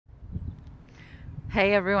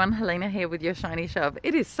Hey everyone, Helena here with your shiny shove.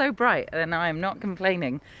 It is so bright and I am not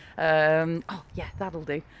complaining. Oh yeah, that'll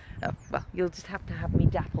do. Well, you'll just have to have me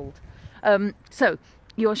dappled. So,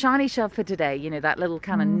 your shiny shove for today, you know, that little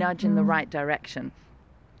kind of nudge in the right direction,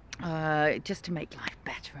 just to make life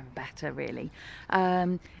better and better really,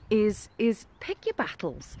 is pick your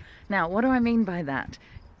battles. Now, what do I mean by that?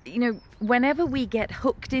 You know, whenever we get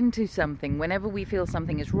hooked into something, whenever we feel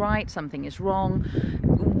something is right, something is wrong,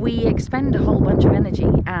 we expend a whole bunch of energy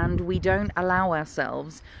and we don't allow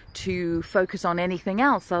ourselves to focus on anything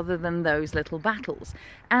else other than those little battles.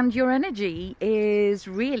 And your energy is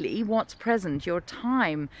really what's present. Your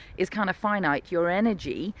time is kind of finite. Your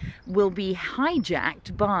energy will be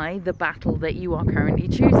hijacked by the battle that you are currently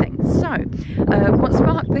choosing. So, what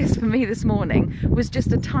sparked this for me this morning was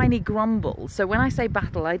just a tiny grumble. So when I say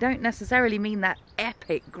battle, I don't necessarily mean that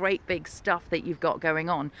epic, great big stuff that you've got going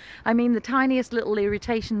on. I mean the tiniest little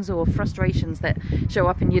irritations or frustrations that show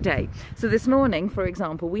up in your day. So this morning, for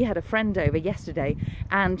example, we had a friend over yesterday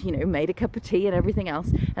and, you know, made a cup of tea and everything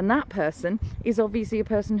else. And that person is obviously a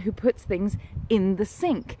person who puts things in the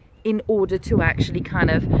sink in order to actually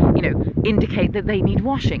kind of, you know, indicate that they need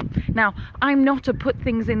washing. Now, I'm not a put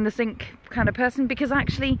things in the sink kind of person, because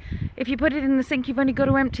actually if you put it in the sink, you've only got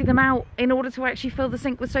to empty them out in order to actually fill the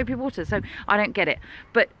sink with soapy water. So I don't get it.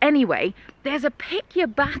 But anyway, there's a pick your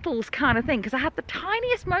battles kind of thing, because I had the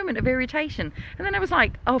tiniest moment of irritation and then I was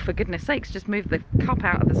like, oh, for goodness sakes, just move the cup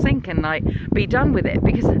out of the sink and like be done with it.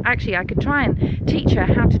 Because actually I could try and teach her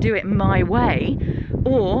how to do it my way,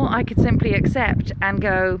 or I could simply accept and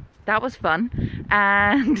go, that was fun,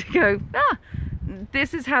 and go,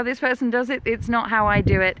 this is how this person does it, it's not how I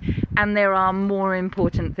do it, and there are more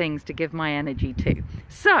important things to give my energy to.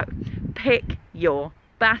 So, pick your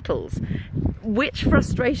battles. Which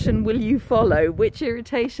frustration will you follow? Which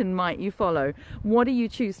irritation might you follow? What do you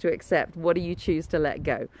choose to accept? What do you choose to let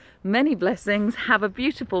go? Many blessings. Have a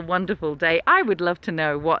beautiful, wonderful day. I would love to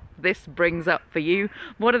know what this brings up for you.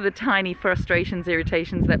 What are the tiny frustrations,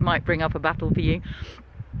 irritations that might bring up a battle for you,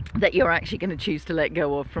 that you're actually going to choose to let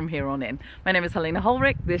go of from here on in. My name is Helena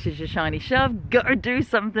Holrick. This is your shiny shove. Go do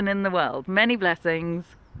something in the world. Many blessings.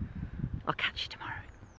 I'll catch you tomorrow.